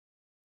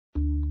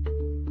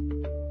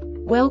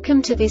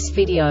Welcome to this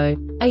video.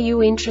 Are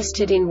you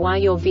interested in why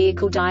your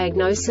vehicle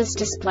diagnosis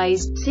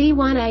displays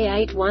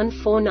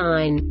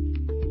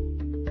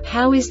C1A81-49?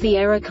 How is the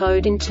error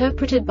code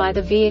interpreted by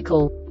the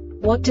vehicle?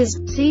 What does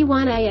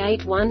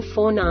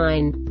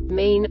C1A81-49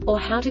 mean, or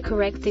how to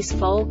correct this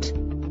fault?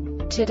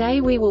 Today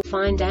we will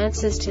find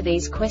answers to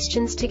these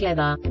questions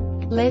together.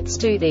 Let's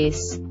do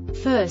this.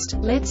 First,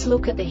 let's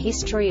look at the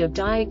history of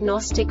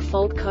diagnostic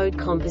fault code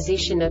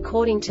composition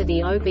according to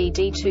the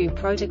OBD2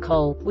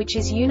 protocol, which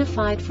is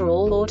unified for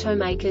all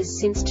automakers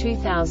since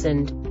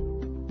 2000.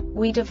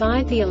 We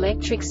divide the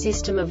electric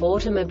system of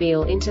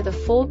automobile into the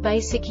four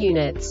basic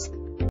units: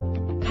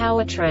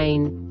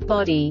 powertrain,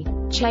 body,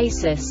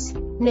 chassis,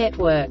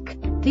 network.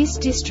 This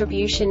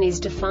distribution is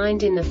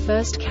defined in the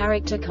first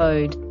character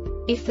code.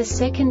 If the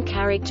second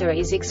character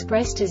is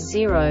expressed as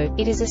 0,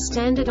 it is a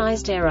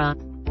standardized error.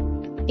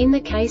 In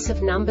the case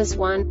of numbers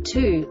 1,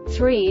 2,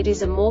 3, it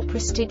is a more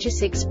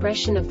prestigious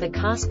expression of the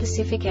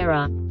car-specific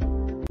error.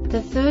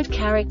 The third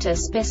character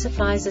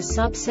specifies a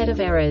subset of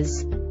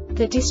errors.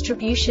 The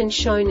distribution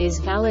shown is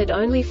valid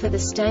only for the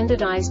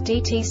standardized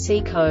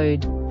DTC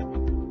code.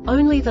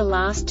 Only the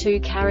last two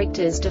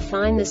characters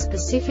define the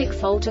specific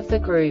fault of the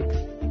group.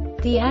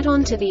 The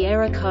add-on to the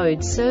error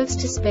code serves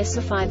to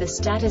specify the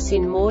status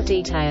in more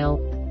detail.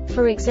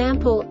 For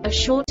example, a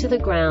short to the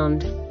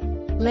ground.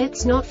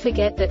 Let's not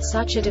forget that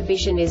such a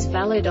division is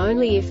valid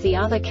only if the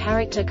other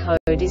character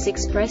code is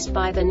expressed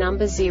by the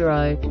number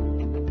 0.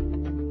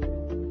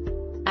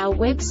 Our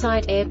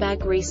website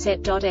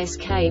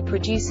airbagreset.sk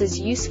produces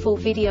useful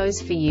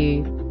videos for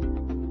you.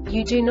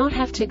 You do not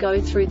have to go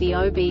through the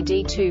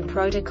OBD2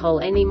 protocol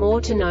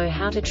anymore to know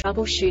how to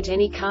troubleshoot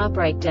any car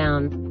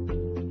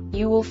breakdown.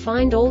 You will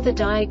find all the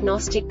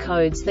diagnostic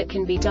codes that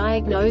can be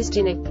diagnosed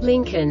in a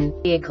Lincoln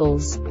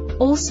vehicles.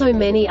 Also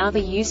many other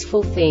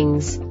useful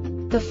things.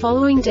 The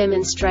following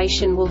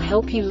demonstration will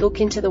help you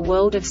look into the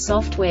world of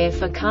software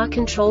for car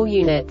control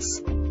units.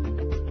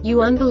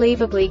 You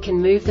unbelievably can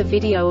move the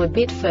video a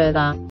bit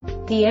further.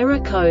 The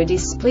error code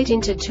is split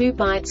into 2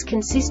 bytes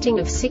consisting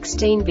of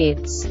 16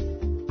 bits.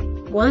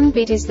 1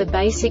 bit is the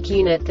basic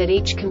unit that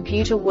each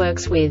computer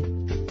works with.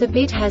 The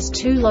bit has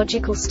 2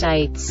 logical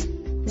states: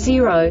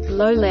 0,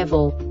 low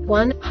level,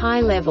 1, high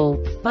level.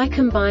 By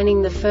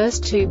combining the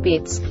first 2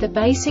 bits, the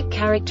basic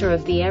character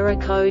of the error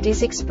code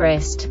is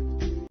expressed.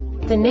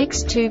 The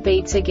next 2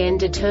 beats again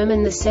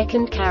determine the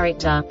second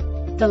character.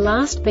 The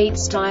last beat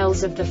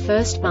styles of the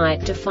first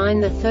byte define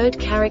the third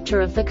character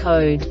of the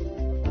code.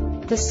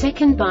 The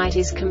second byte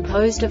is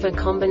composed of a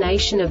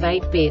combination of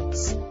 8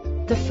 bits.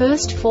 The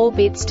first 4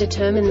 bits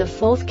determine the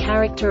fourth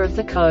character of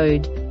the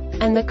code.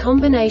 And the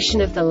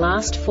combination of the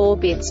last 4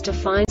 bits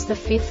defines the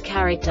fifth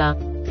character.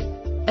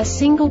 A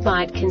single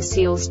byte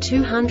conceals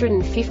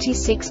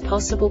 256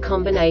 possible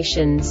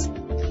combinations.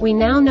 We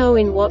now know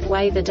in what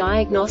way the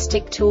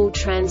diagnostic tool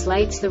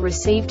translates the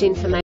received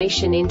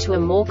information into a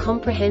more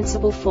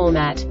comprehensible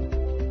format.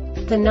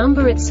 The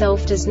number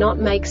itself does not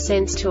make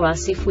sense to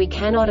us if we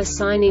cannot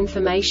assign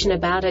information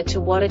about it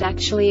to what it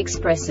actually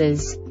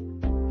expresses.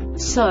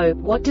 So,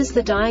 what does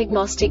the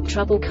Diagnostic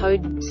Trouble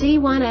Code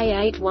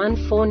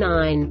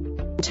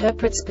C1A81-49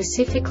 interpret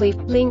specifically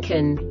for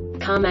Lincoln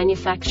car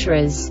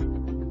manufacturers?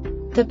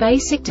 The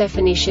basic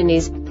definition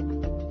is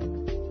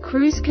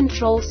cruise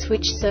control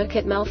switch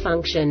circuit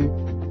malfunction.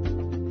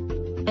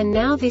 And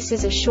now this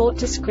is a short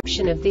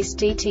description of this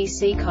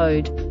DTC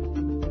code.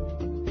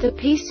 The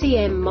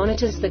PCM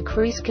monitors the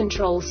cruise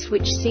control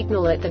switch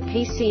signal at the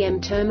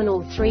PCM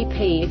terminal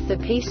 3P if the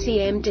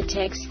PCM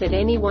detects that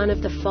any one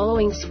of the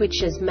following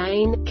switches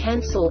main,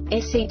 cancel,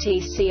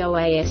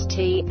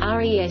 s.r.o.the,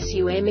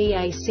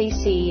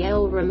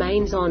 resumeaccel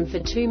remains on for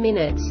 2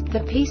 minutes,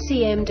 the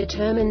PCM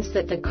determines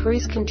that the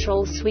cruise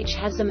control switch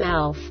has a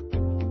malf.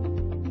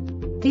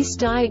 This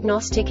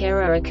diagnostic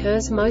error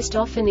occurs most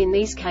often in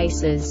these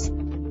cases: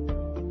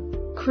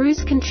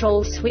 cruise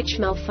control switch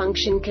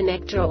malfunction,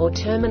 connector or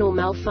terminal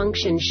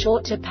malfunction,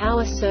 short to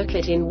power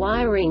circuit in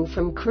wiring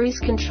from cruise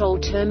control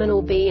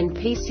terminal B and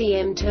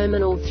PCM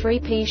terminal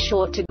 3P,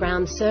 short to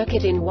ground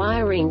circuit in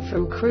wiring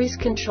from cruise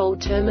control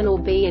terminal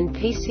B and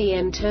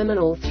PCM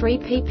terminal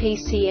 3P,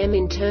 PCM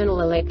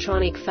internal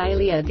electronic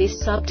failure.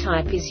 This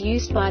subtype is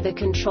used by the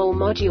control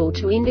module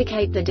to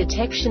indicate the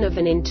detection of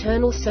an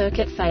internal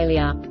circuit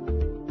failure.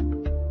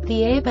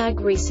 The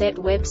Airbag Reset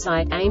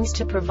website aims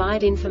to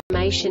provide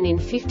information in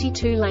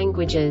 52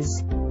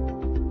 languages.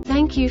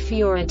 Thank you for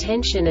your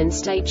attention and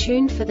stay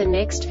tuned for the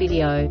next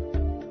video.